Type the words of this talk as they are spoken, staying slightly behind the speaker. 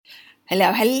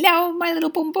Hello, my little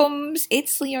boom booms.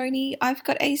 It's Leonie. I've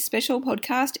got a special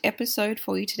podcast episode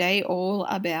for you today all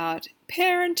about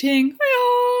parenting.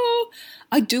 Hello.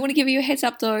 I do want to give you a heads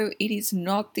up though. It is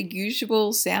not the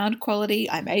usual sound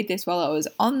quality. I made this while I was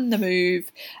on the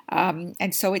move.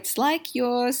 And so it's like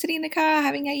you're sitting in the car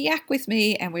having a yak with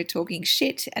me and we're talking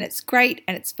shit and it's great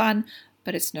and it's fun,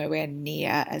 but it's nowhere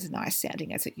near as nice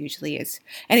sounding as it usually is.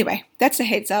 Anyway, that's a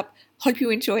heads up. Hope you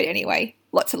enjoy it anyway.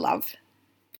 Lots of love.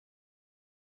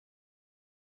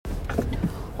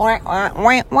 Leonie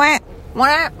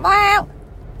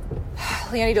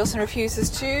Dawson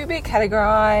refuses to be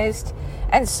categorised.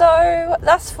 And so,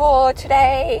 thus for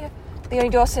today, Leonie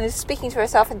Dawson is speaking to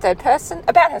herself in third person,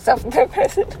 about herself in third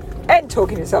person, and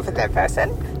talking to herself in third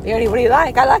person. Leonie, what do you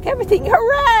like? I like everything.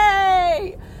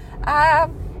 Hooray!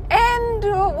 And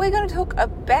we're going to talk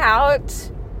about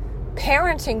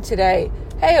parenting today.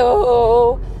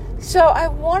 Hey-oh! So I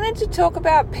wanted to talk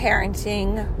about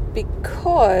parenting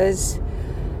because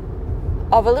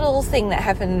of a little thing that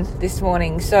happened this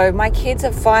morning. So my kids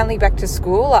are finally back to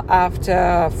school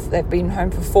after they've been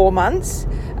home for 4 months.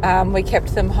 We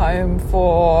kept them home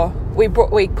we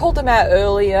pulled them out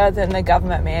earlier than the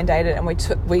government mandated, and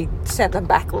we sent them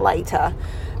back later.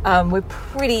 We're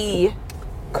pretty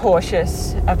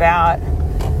cautious about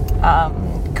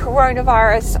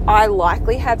coronavirus. I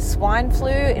likely had swine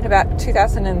flu in about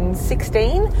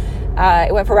 2016.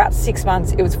 It went for about 6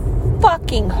 months. It was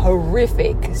fucking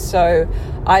horrific. So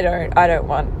I don't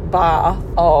want bar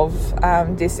of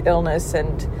this illness.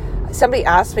 And somebody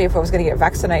asked me if I was going to get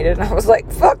vaccinated, and I was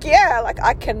like, fuck yeah, like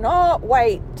I cannot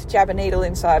wait to jab a needle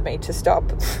inside me to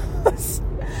stop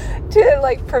to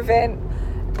like prevent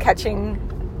catching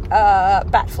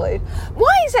bat flu.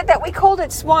 Why is it that we called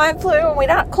it swine flu and we're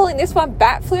not calling this one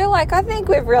bat flu? Like, I think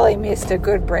we've really missed a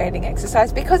good branding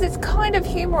exercise, because it's kind of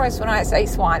humorous when I say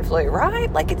swine flu,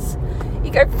 right? Like, you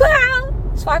go,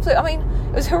 swine flu. I mean,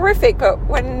 it was horrific, but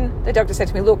when the doctor said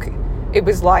to me, look, it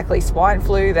was likely swine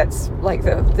flu, that's like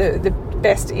the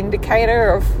best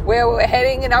indicator of where we're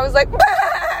heading, and I was like,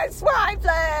 swine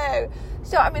flu.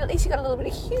 So, I mean, at least you got a little bit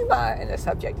of humor in the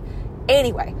subject.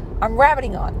 Anyway, I'm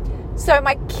rabbiting on. So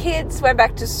my kids went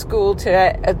back to school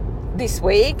this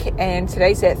week, and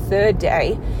today's their third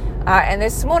day. And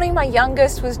this morning my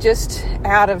youngest was just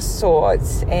out of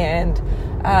sorts and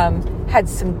had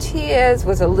some tears,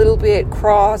 was a little bit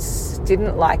cross,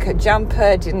 didn't like her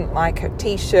jumper, didn't like her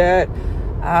t-shirt,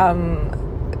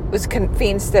 was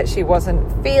convinced that she wasn't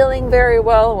feeling very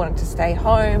well, wanted to stay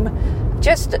home.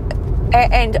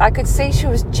 And I could see she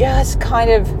was just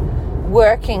kind of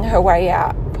working her way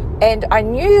up. And I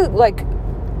knew, like,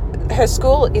 her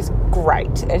school is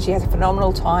great and she has a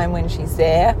phenomenal time when she's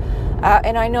there.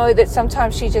 And I know that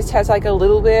sometimes she just has, like, a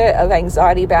little bit of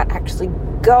anxiety about actually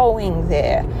going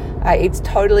there. It's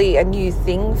totally a new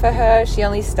thing for her. She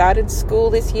only started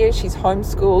school this year. She's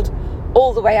homeschooled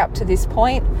all the way up to this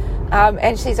point.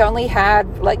 And she's only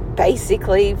had, like,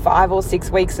 basically 5 or 6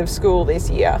 weeks of school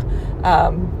this year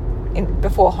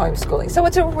before homeschooling. So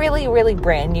it's a really, really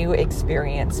brand new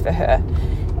experience for her.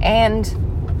 And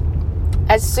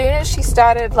as soon as she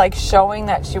started like showing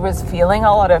that she was feeling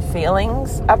a lot of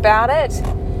feelings about it,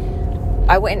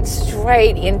 I went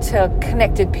straight into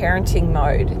connected parenting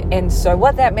mode. And so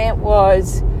what that meant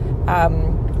was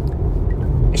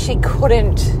she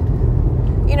couldn't,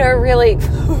 really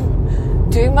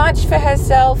do much for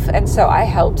herself. And so I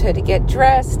helped her to get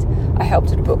dressed. I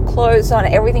helped her to put clothes on.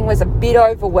 Everything was a bit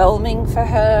overwhelming for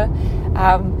her.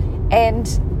 And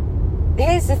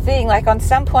here's the thing, like on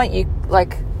some point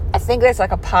I think there's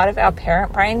like a part of our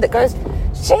parent brain that goes,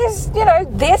 she's,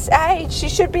 this age, she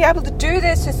should be able to do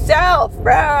this herself,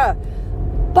 bruh.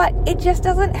 But it just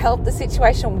doesn't help the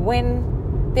situation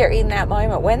when they're in that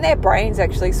moment, when their brain's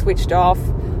actually switched off,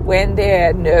 when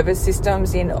their nervous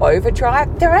system's in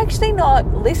overdrive. They're actually not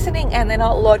listening and they're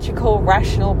not logical,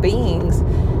 rational beings.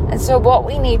 And so what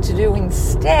we need to do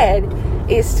instead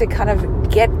is to kind of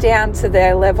get down to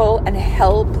their level and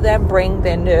help them bring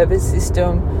their nervous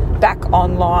system back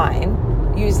online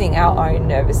using our own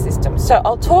nervous system. So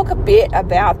I'll talk a bit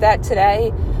about that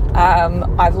today.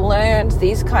 I've learned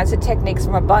these kinds of techniques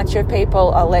from a bunch of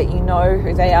people. I'll let you know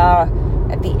who they are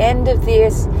at the end of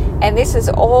this. And this is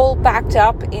all backed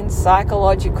up in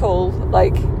psychological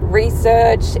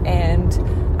research and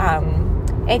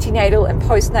antenatal and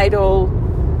postnatal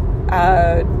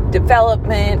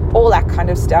development, all that kind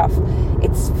of stuff.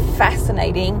 It's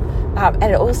fascinating, and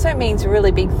it also means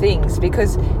really big things,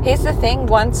 because here's the thing,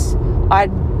 once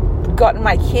I'd gotten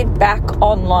my kid back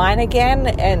online again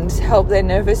and helped their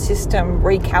nervous system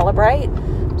recalibrate,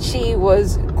 she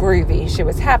was groovy, she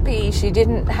was happy, she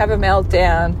didn't have a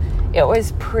meltdown, it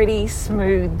was pretty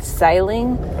smooth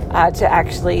sailing to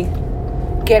actually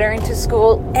get her into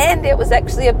school, and it was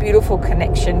actually a beautiful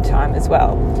connection time as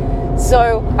well.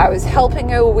 So I was helping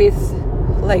her with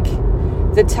like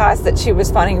the tasks that she was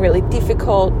finding really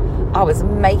difficult. I was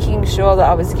making sure that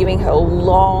I was giving her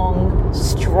long,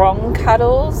 strong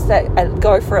cuddles that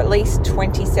go for at least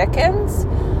 20 seconds.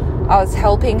 I was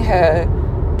helping her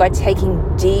by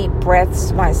taking deep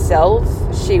breaths myself.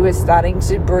 She was starting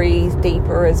to breathe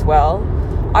deeper as well.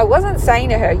 I wasn't saying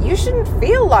to her, you shouldn't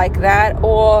feel like that,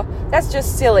 or that's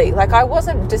just silly. Like, I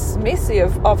wasn't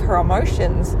dismissive of her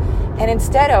emotions. And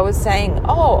instead I was saying,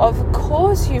 oh, of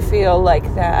course you feel like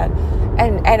that.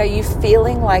 And are you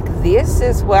feeling like this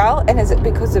as well? And is it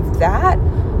because of that?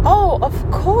 Oh,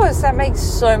 of course, that makes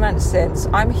so much sense.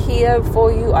 I'm here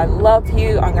for you. I love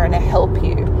you. I'm going to help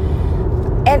you.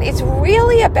 And it's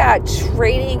really about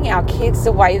treating our kids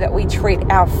the way that we treat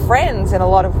our friends in a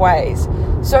lot of ways.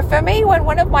 So for me, when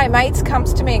one of my mates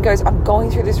comes to me and goes, I'm going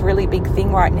through this really big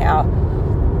thing right now,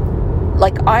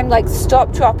 like, I'm like,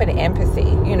 stop, drop, and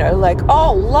empathy, you know, like,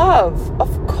 oh, love,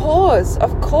 of course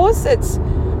it's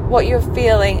what you're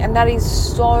feeling, and that is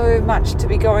so much to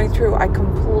be going through. I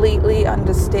completely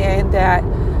understand that.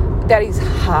 That is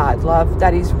hard, love.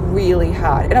 That is really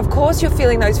hard. And of course you're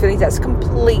feeling those feelings. That's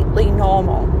completely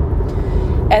normal.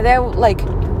 And then, like,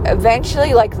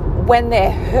 eventually, like, when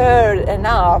they're heard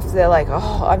enough, they're like,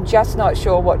 oh, I'm just not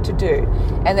sure what to do.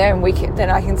 And then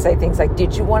I can say things like,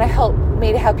 did you want to help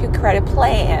you create a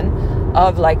plan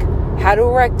of, like, how to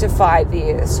rectify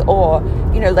this, or,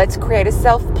 you know, let's create a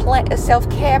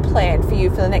self-care plan for you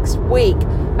for the next week,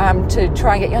 to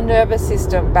try and get your nervous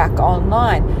system back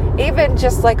online. Even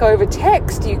just like over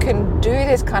text, you can do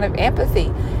this kind of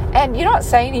empathy. And you're not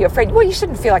saying to your friend, well, you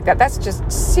shouldn't feel like that. That's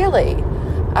just silly.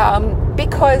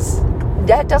 Because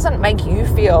that doesn't make you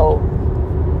feel,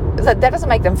 that doesn't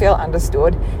make them feel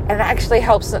understood. And it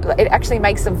actually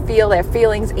makes them feel their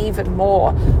feelings even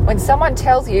more. When someone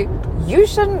tells you, you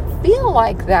shouldn't feel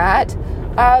like that,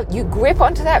 you grip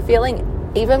onto that feeling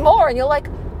even more. And you're like,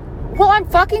 well, I'm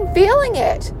fucking feeling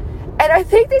it. And I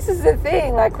think this is the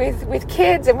thing, like with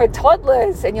kids and with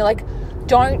toddlers, and you're like,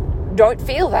 don't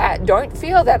feel that. Don't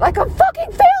feel that. Like, I'm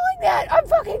fucking feeling that. I'm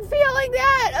fucking feeling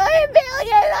that. I am feeling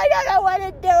it. I don't know what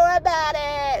to do about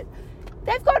it.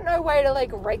 They've got no way to,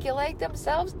 like, regulate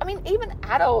themselves. I mean, even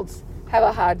adults have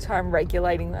a hard time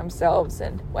regulating themselves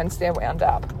and once they're wound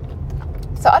up.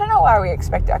 So I don't know why we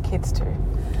expect our kids to.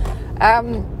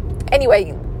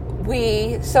 Anyway,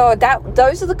 those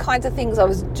are the kinds of things I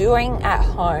was doing at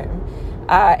home.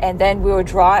 And then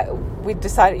we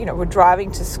decided, you know, we're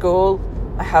driving to school.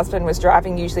 My husband was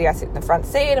driving. Usually I sit in the front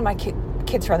seat and my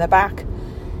kids are on the back.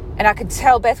 And I could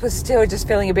tell Beth was still just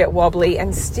feeling a bit wobbly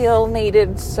and still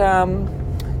needed some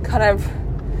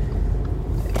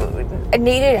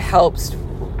needed help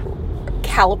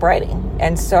calibrating.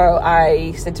 And so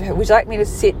I said to her, would you like me to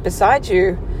sit beside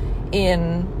you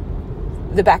in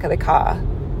the back of the car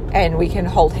and we can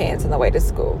hold hands on the way to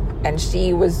school? And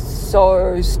she was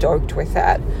so stoked with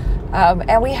that.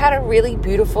 And we had a really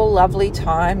beautiful, lovely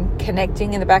time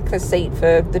connecting in the back of the seat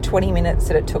for the 20 minutes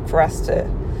that it took for us to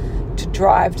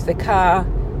drive to the car,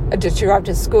 to drive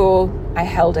to school. I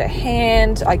held her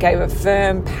hand. I gave her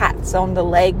firm pats on the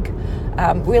leg,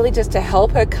 really just to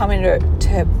help her come into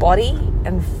her body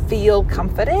and feel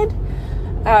comforted.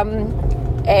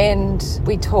 And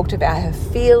we talked about her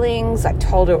feelings. I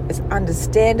told her it was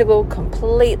understandable,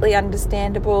 completely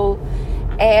understandable.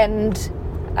 And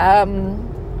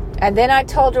then I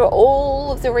told her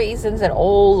all of the reasons and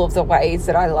all of the ways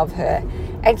that I love her.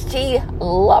 And she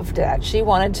loved it. She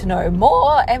wanted to know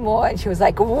more and more. And she was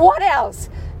like, what else?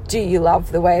 Do you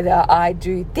love the way that I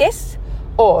do this?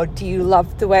 Or do you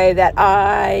love the way that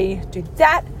I do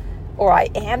that? Or I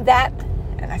am that?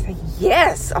 And I said,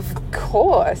 yes, of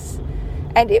course.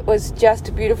 And it was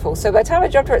just beautiful. So by the time I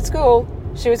dropped her at school,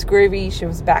 she was groovy. She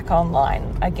was back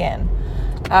online again.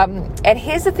 And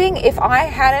here's the thing. If I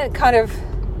hadn't kind of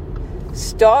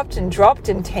stopped and dropped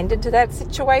and tended to that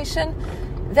situation,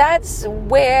 that's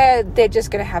where they're just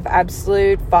going to have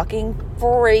absolute fucking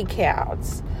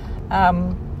freakouts.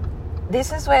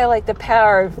 This is where, like, the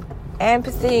power of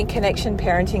empathy and connection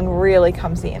parenting really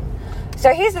comes in.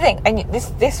 So here's the thing, and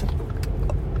this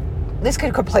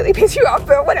could completely piss you off,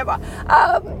 but whatever.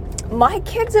 My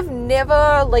kids have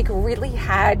never, like, really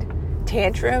had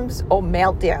tantrums or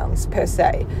meltdowns per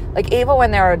se. Like, even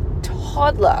when they're a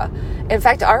toddler. In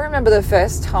fact, I remember the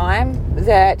first time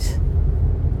that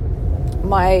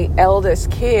my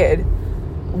eldest kid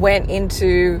went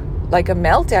into like a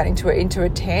meltdown, into a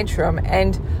tantrum,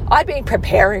 and I'd been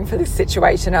preparing for this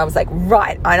situation. I was like,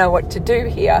 right, I know what to do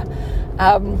here.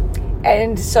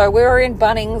 And so we were in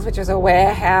Bunnings, which was a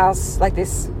warehouse, like a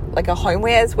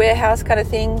homewares warehouse kind of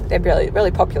thing. They're really,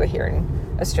 really popular here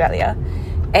in Australia.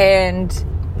 And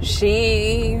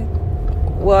she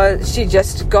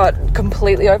just got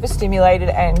completely overstimulated,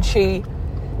 and she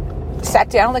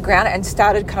sat down on the ground and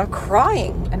started kind of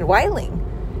crying and wailing.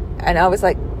 And I was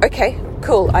like, okay,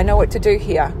 cool, I know what to do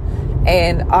here.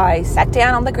 And I sat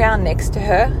down on the ground next to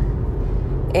her,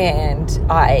 and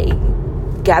I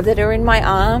gathered her in my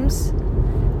arms.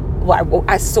 Well,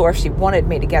 I saw if she wanted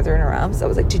me to gather in her arms. I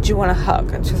was like, did you want a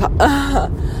hug? And she was like, I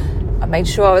made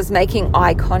sure I was making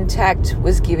eye contact,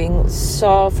 was giving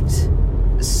soft,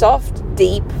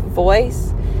 deep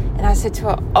voice. And I said to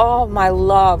her, oh, my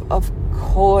love, of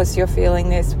course you're feeling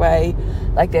this way.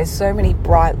 Like, there's so many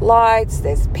bright lights,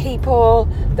 there's people,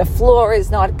 the floor is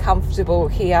not comfortable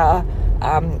here.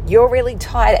 You're really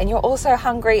tired, and you're also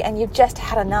hungry, and you've just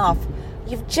had enough.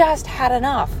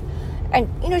 And,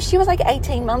 she was like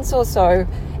 18 months or so.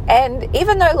 And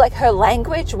even though like her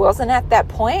language wasn't at that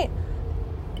point,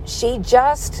 she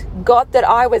just got that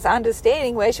I was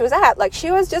understanding where she was at. Like, she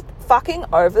was just fucking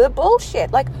over the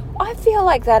bullshit. Like, I feel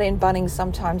like that in Bunnings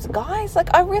sometimes, guys.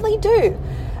 Like, I really do.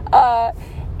 I'm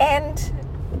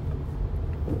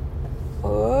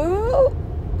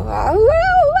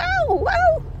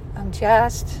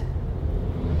just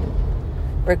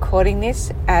recording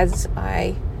this as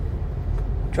I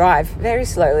drive very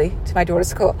slowly to my daughter's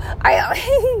school. I'll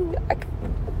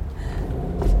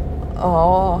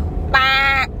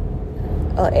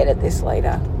edit this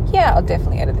later. Yeah, I'll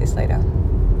definitely edit this later.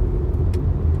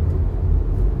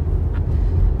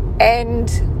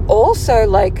 And also,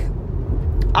 like,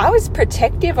 I was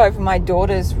protective over my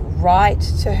daughter's right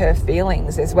to her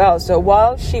feelings as well. So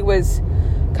while she was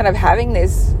kind of having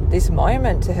this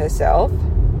moment to herself,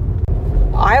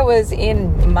 I was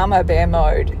in mama bear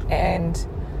mode, and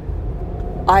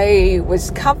I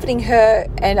was comforting her.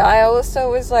 And I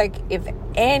also was like, if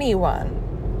anyone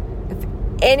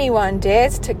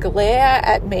dares to glare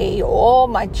at me or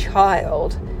my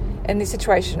child in this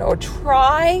situation, or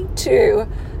try to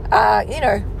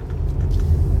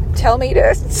tell me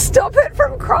to stop it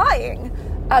from crying,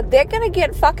 they're going to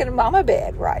get fucking mama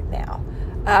beared right now,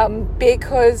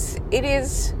 because it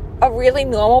is a really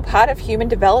normal part of human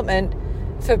development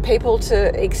for people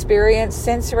to experience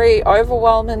sensory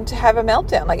overwhelm and to have a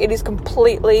meltdown. Like, it is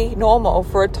completely normal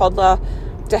for a toddler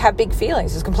to have big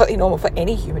feelings. It's completely normal for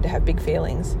any human to have big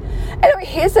feelings. And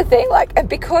here's the thing, like, and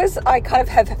because I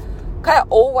have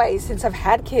always, since I've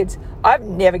had kids, I've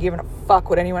never given a fuck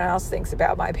what anyone else thinks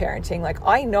about my parenting. Like,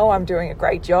 I know I'm doing a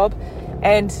great job,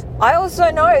 and I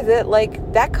also know that,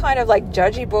 like, that kind of like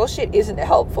judgy bullshit isn't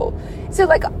helpful. So,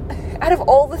 like, out of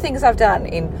all the things I've done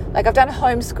I've done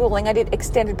homeschooling, I did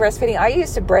extended breastfeeding. I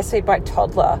used to breastfeed my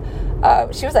toddler.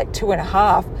 She was like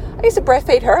 2.5. I used to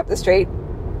breastfeed her up the street,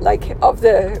 like, of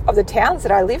the towns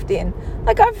that I lived in.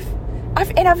 Like,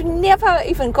 I've never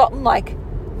even gotten like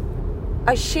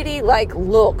a shitty like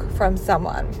look from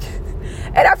someone.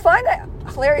 And I find that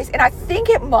hilarious. And I think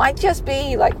it might just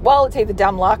be like, well, it's either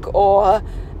dumb luck or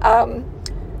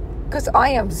because I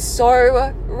am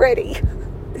so ready.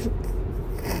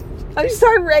 I'm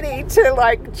so ready to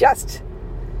like just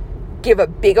give a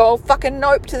big old fucking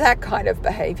nope to that kind of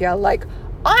behavior. Like,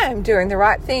 I am doing the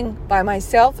right thing by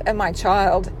myself and my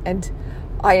child, and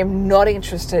I am not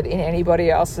interested in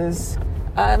anybody else's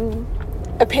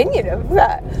opinion of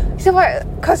that. So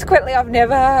consequently, I've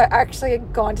never actually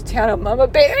gone to town on mama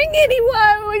bearing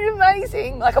anyone, which is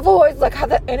amazing. Like, I've always like had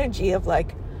that energy of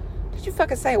like, did you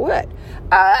fucking say a word?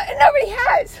 Nobody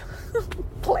has.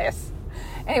 Bless.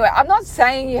 Anyway, I'm not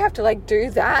saying you have to like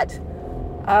do that,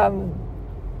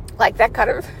 like that kind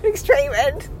of extreme,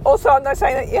 and also I'm not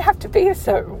saying that you have to be a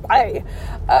certain way.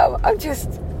 I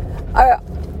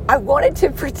wanted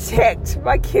to protect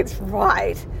my kid's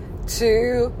right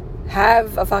to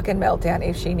have a fucking meltdown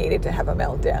if she needed to have a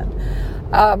meltdown.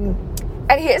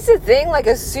 And here's the thing, like,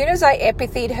 as soon as I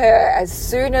empathized her, as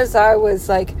soon as I was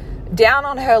like down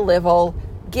on her level,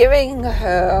 giving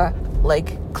her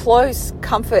like close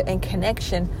comfort and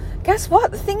connection, guess what?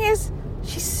 The thing is,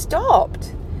 she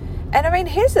stopped. And I mean,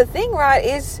 here's the thing, right,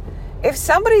 is if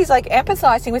somebody's like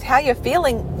empathizing with how you're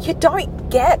feeling, you don't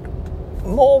get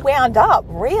more wound up,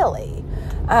 really.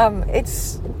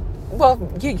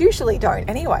 You usually don't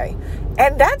anyway.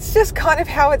 And that's just kind of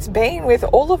how it's been with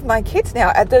all of my kids now.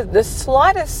 At the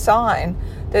slightest sign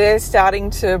that they're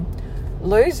starting to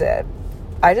lose it,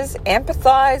 I just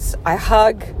empathize, I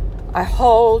hug, I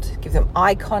hold, give them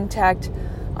eye contact.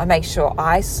 I make sure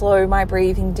I slow my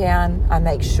breathing down. I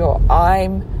make sure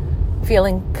I'm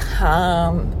feeling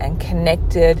calm and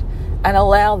connected and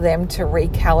allow them to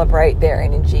recalibrate their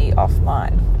energy off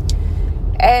mine.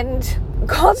 And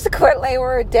consequently,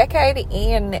 we're a decade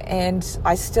in and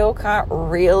I still can't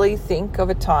really think of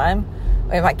a time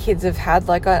when my kids have had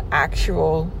like an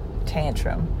actual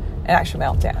tantrum, an actual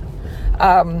meltdown.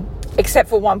 Except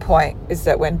for one point, is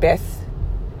that when Beth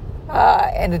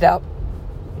ended up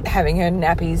having her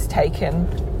nappies taken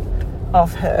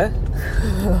off her,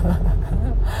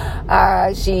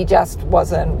 she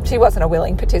wasn't a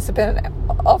willing participant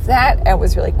of that and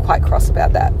was really quite cross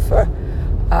about that for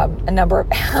a number of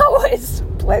hours.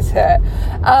 Bless her.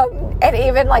 And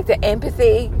even like the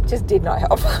empathy just did not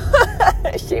help.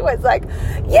 She was like,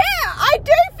 yeah, I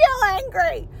do feel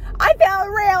angry. I feel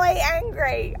really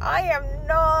angry. I am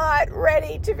not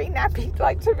ready to be nappied,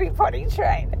 like to be potty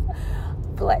trained.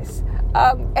 Bless.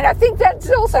 And I think that's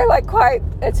also like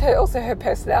also her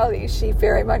personality. She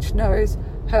very much knows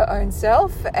her own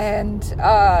self, and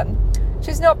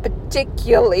she's not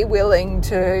particularly willing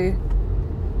to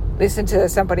listen to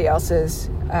somebody else's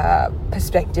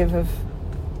perspective of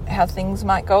how things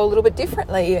might go a little bit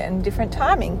differently and different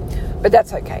timing, but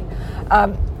that's okay.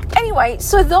 Anyway,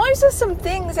 so those are some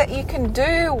things that you can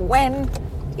do when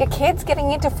your kid's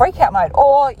getting into freak out mode,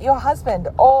 or your husband,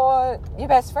 or your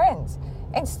best friends.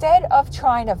 Instead of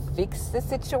trying to fix the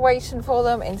situation for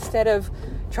them, instead of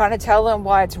trying to tell them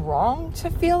why it's wrong to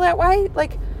feel that way,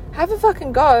 like, have a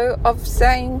fucking go of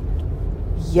saying,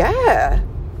 yeah,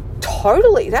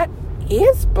 totally, that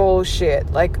is bullshit.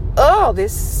 Like, oh,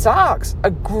 this sucks.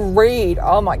 Agreed.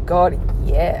 Oh my God,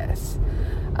 yes.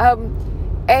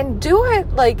 And do it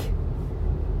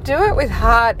with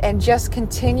heart, and just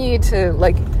continue to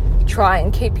like try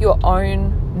and keep your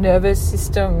own nervous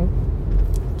system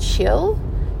chill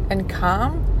and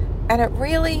calm. And it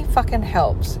really fucking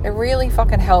helps. It really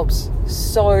fucking helps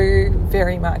so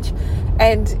very much.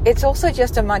 And it's also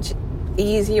just a much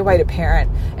easier way to parent.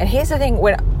 And here's the thing,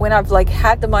 when I've like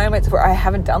had the moments where I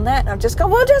haven't done that, and I've just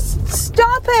gone, well, just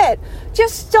stop it.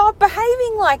 Just stop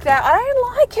behaving like that. I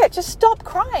don't like it. Just stop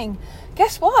crying.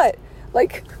 Guess what?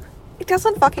 Like, it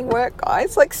doesn't fucking work,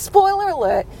 guys. Like, spoiler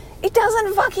alert, it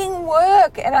doesn't fucking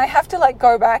work. And I have to like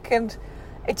go back, and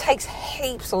it takes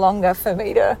heaps longer for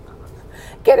me to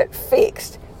get it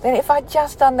fixed than if I'd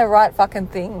just done the right fucking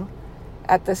thing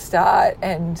at the start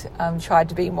and tried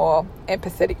to be more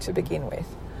empathetic to begin with.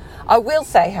 I will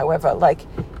say, however, like,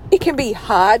 it can be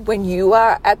hard when you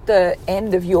are at the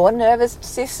end of your nervous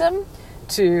system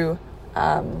to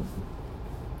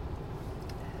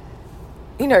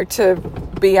to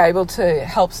be able to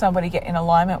help somebody get in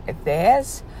alignment with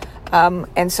theirs.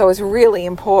 And so it's really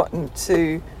important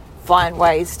to find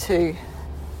ways to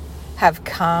have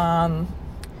calm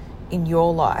in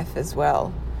your life as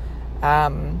well.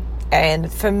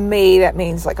 And for me, that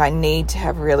means like I need to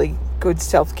have really good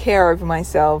self-care over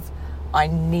myself. I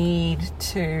need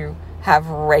to have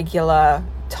regular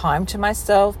time to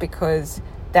myself, because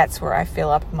that's where I fill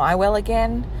up my well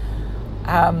again.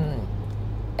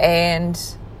 And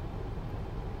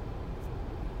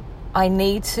I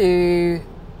need to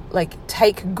like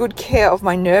take good care of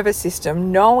my nervous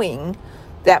system, knowing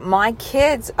that my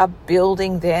kids are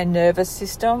building their nervous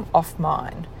system off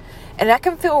mine. And that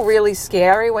can feel really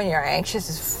scary when you're anxious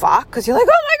as fuck, because you're like,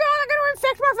 oh my God, I'm going to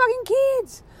infect my fucking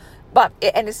kids. But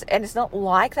it's not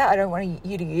like that. I don't want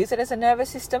you to use it as a nervous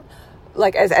system,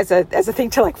 like as a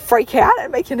thing to like freak out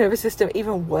and make your nervous system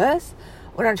even worse.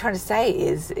 What I'm trying to say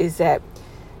is that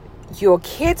your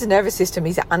kid's nervous system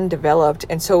is undeveloped,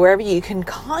 and so wherever you can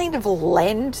kind of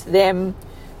lend them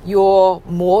your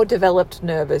more developed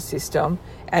nervous system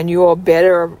and your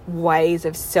better ways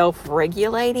of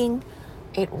self-regulating,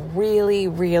 it really,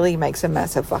 really makes a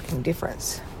massive fucking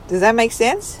difference. Does that make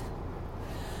sense?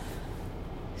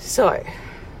 So,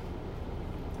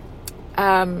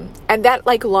 and that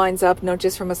like lines up not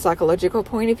just from a psychological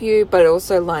point of view, but it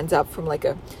also lines up from like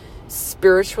a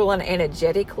spiritual and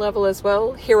energetic level as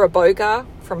well. Hira Boga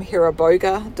from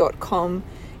hiraboga.com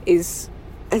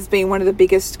has been one of the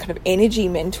biggest kind of energy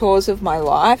mentors of my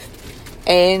life.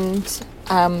 And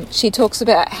she talks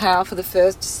about how for the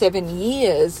first 7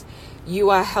 years, you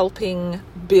are helping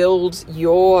build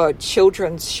your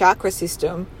children's chakra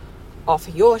system off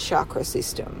your chakra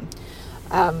system.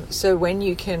 So when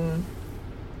you can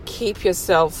keep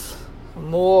yourself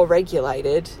more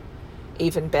regulated,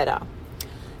 even better.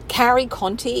 Carrie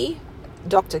Conti,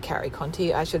 Dr. Carrie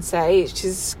Conti, I should say,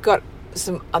 she's got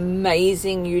some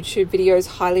amazing YouTube videos,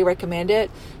 highly recommend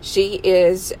it. She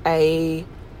is a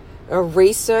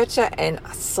researcher and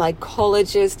a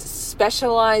psychologist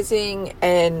specializing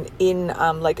in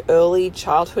like early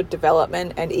childhood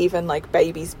development, and even like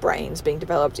babies' brains being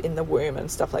developed in the womb and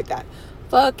stuff like that.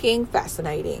 Fucking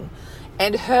fascinating.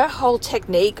 And her whole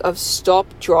technique of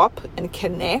stop, drop, and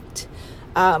connect,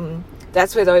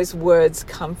 that's where those words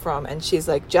come from. And she's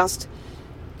like, just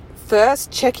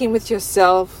first check in with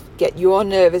yourself, get your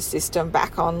nervous system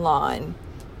back online,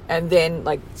 and then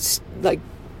like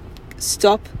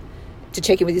stop to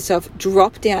check in with yourself,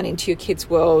 drop down into your kids'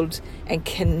 world and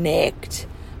connect,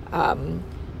 and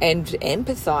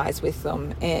empathize with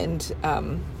them. And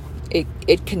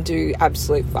it can do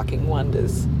absolute fucking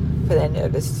wonders for their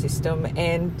nervous system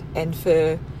and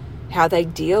for how they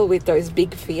deal with those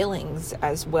big feelings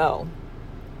as well.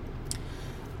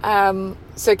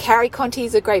 So Carrie Conti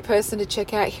is a great person to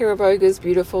check out. Hira Boga's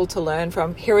beautiful to learn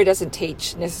from. Hira doesn't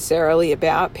teach necessarily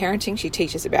about parenting. She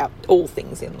teaches about all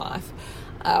things in life.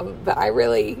 But I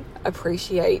really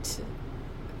appreciate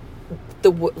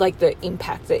the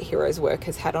impact that Hira's work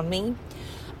has had on me.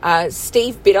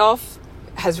 Steve Biddulph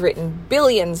has written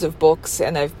billions of books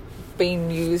and they've been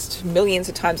used millions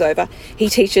of times over. He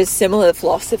teaches similar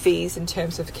philosophies in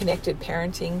terms of connected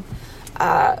parenting.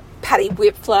 Patty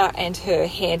Whipfler and her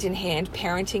hand-in-hand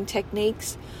parenting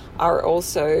techniques are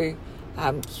also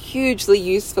hugely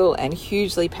useful and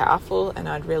hugely powerful, and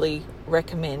I'd really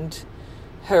recommend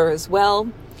her as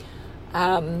well.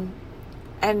 And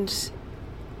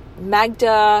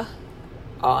Magda,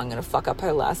 I'm going to fuck up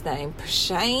her last name,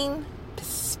 Pashane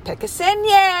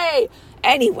Pekasenye.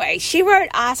 Anyway, she wrote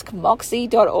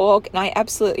AskMoxie.org, and I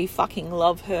absolutely fucking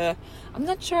love her. I'm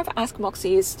not sure if Ask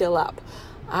Moxie is still up,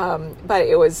 but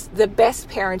it was the best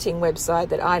parenting website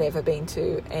that I'd ever been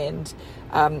to. And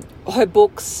her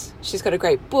books, she's got a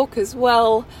great book as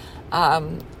well,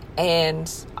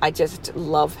 and I just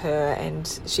love her,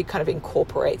 and she kind of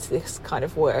incorporates this kind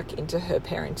of work into her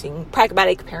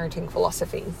pragmatic parenting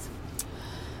philosophies.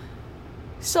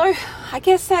 So I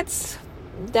guess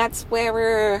that's where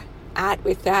we're at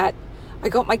with that. I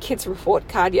got my kids' report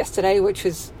card yesterday, which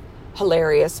was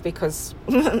hilarious because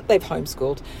they've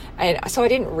homeschooled, and so I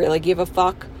didn't really give a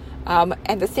fuck.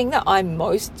 And the thing that I'm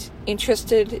most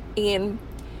interested in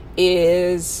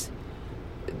is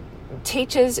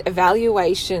teachers'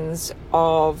 evaluations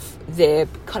of their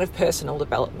kind of personal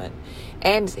development.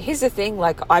 And here's the thing,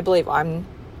 like, I believe I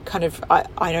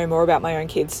know more about my own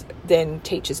kids than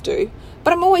teachers do,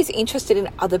 but I'm always interested in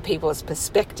other people's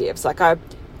perspectives. Like, I'm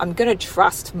going to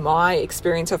trust my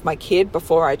experience of my kid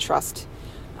before I trust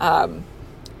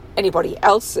anybody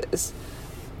else's.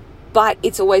 But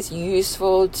it's always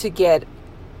useful to get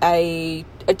a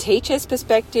teacher's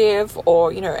perspective,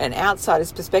 or, you know, an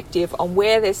outsider's perspective on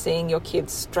where they're seeing your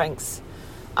kids' strengths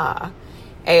are.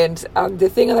 And the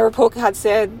thing on the report card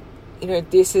said, you know,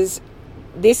 this is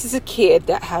a kid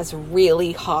that has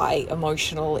really high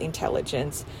emotional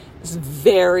intelligence, is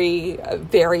very,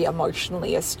 very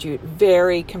emotionally astute,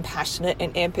 very compassionate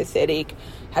and empathetic,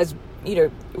 has, you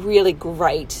know, really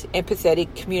great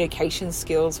empathetic communication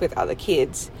skills with other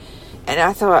kids. And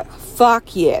I thought,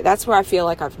 fuck yeah, that's where I feel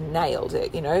like I've nailed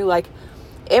it, you know, like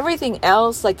everything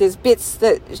else, like there's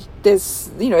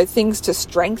you know, things to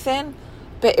strengthen,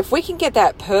 but if we can get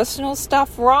that personal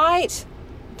stuff right,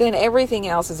 then everything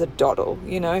else is a doddle,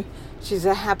 you know. She's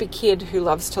a happy kid who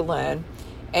loves to learn,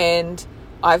 and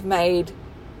I've made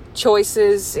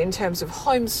choices in terms of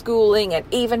homeschooling and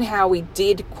even how we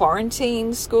did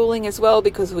quarantine schooling as well,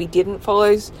 because we didn't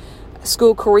follow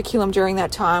school curriculum during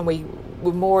that time. We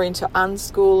were more into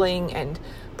unschooling and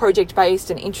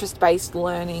project-based and interest-based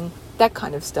learning, that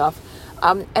kind of stuff.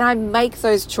 And I make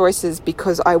those choices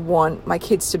because I want my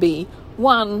kids to be,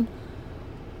 one,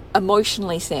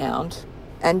 emotionally sound,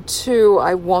 and two,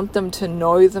 I want them to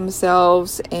know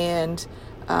themselves and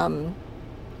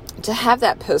to have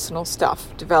that personal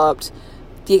stuff developed.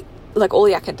 All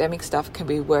the academic stuff can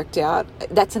be worked out.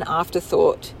 That's an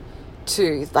afterthought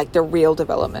to like the real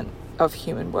development of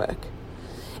human work.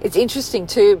 It's interesting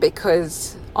too,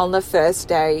 because on the first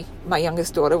day, my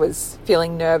youngest daughter was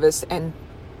feeling nervous, and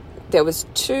there was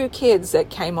 2 kids that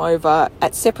came over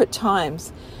at separate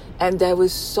times, and they were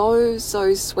so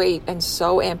sweet and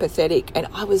so empathetic, and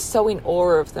I was so in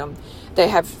awe of them.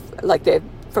 They're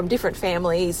from different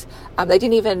families. They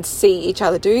didn't even see each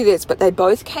other do this, but they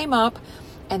both came up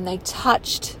and they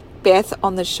touched Beth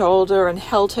on the shoulder and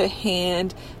held her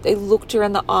hand. They looked her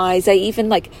in the eyes. They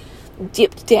even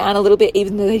dipped down a little bit,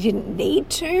 even though they didn't need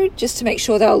to, just to make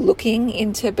sure they were looking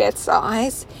into Beth's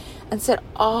eyes, and said,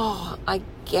 oh, I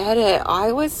get it.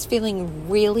 I was feeling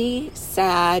really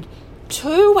sad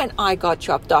too when I got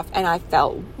dropped off, and I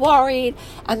felt worried,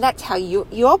 and that's how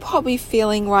you're probably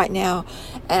feeling right now,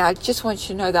 and I just want you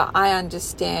to know that I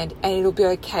understand, and it'll be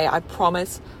okay. I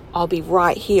promise I'll be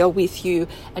right here with you,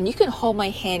 and you can hold my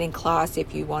hand in class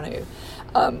if you want to.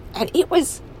 And it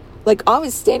was Like, I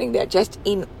was standing there just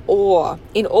in awe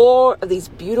of these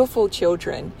beautiful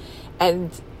children.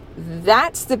 And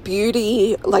that's the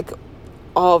beauty, like,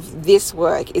 of this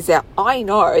work, is that I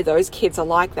know those kids are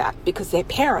like that because their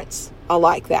parents are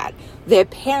like that. Their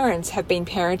parents have been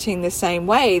parenting the same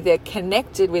way. They're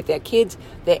connected with their kids.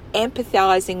 They're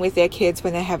empathizing with their kids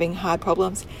when they're having hard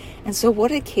problems. And so what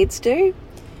do kids do?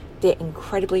 They're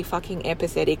incredibly fucking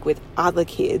empathetic with other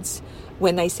kids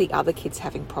when they see other kids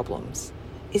having problems.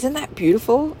 Isn't that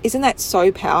beautiful? Isn't that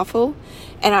so powerful?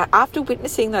 And after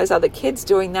witnessing those other kids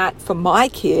doing that for my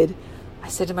kid, I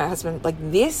said to my husband, like,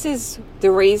 this is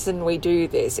the reason we do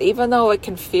this. Even though it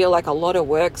can feel like a lot of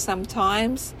work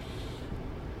sometimes,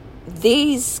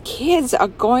 these kids are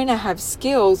going to have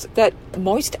skills that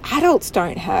most adults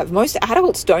don't have. Most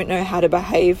adults don't know how to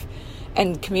behave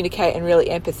and communicate in really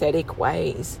empathetic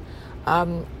ways.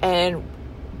 And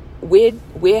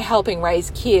we're helping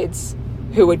raise kids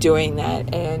who are doing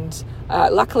that. And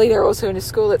luckily they're also in a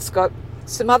school that's got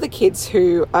some other kids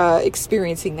who are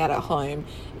experiencing that at home.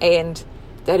 And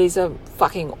that is a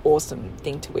fucking awesome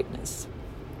thing to witness.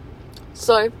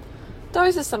 So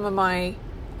those are some of my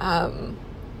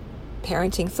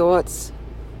parenting thoughts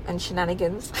and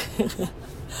shenanigans.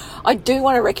 I do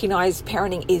want to recognize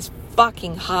parenting is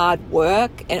fucking hard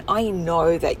work, and I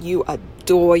know that you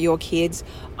adore your kids.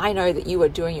 I know that you are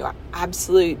doing your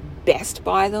absolute best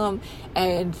by them,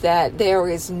 and that there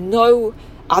is no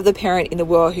other parent in the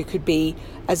world who could be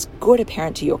as good a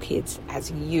parent to your kids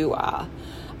as you are.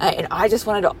 And I just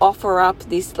wanted to offer up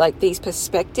these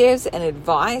perspectives and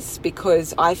advice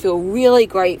because I feel really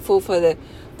grateful for the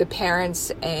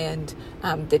parents and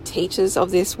the teachers of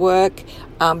this work,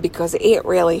 because it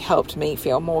really helped me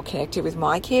feel more connected with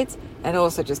my kids, and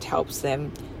also just helps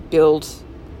them build,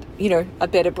 a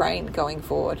better brain going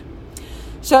forward.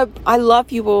 So I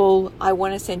love you all. I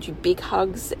want to send you big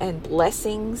hugs and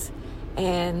blessings,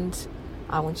 and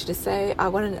I want you to say, I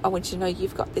want you to know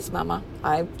you've got this, Mama.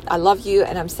 I love you,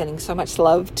 and I'm sending so much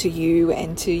love to you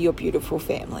and to your beautiful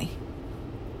family.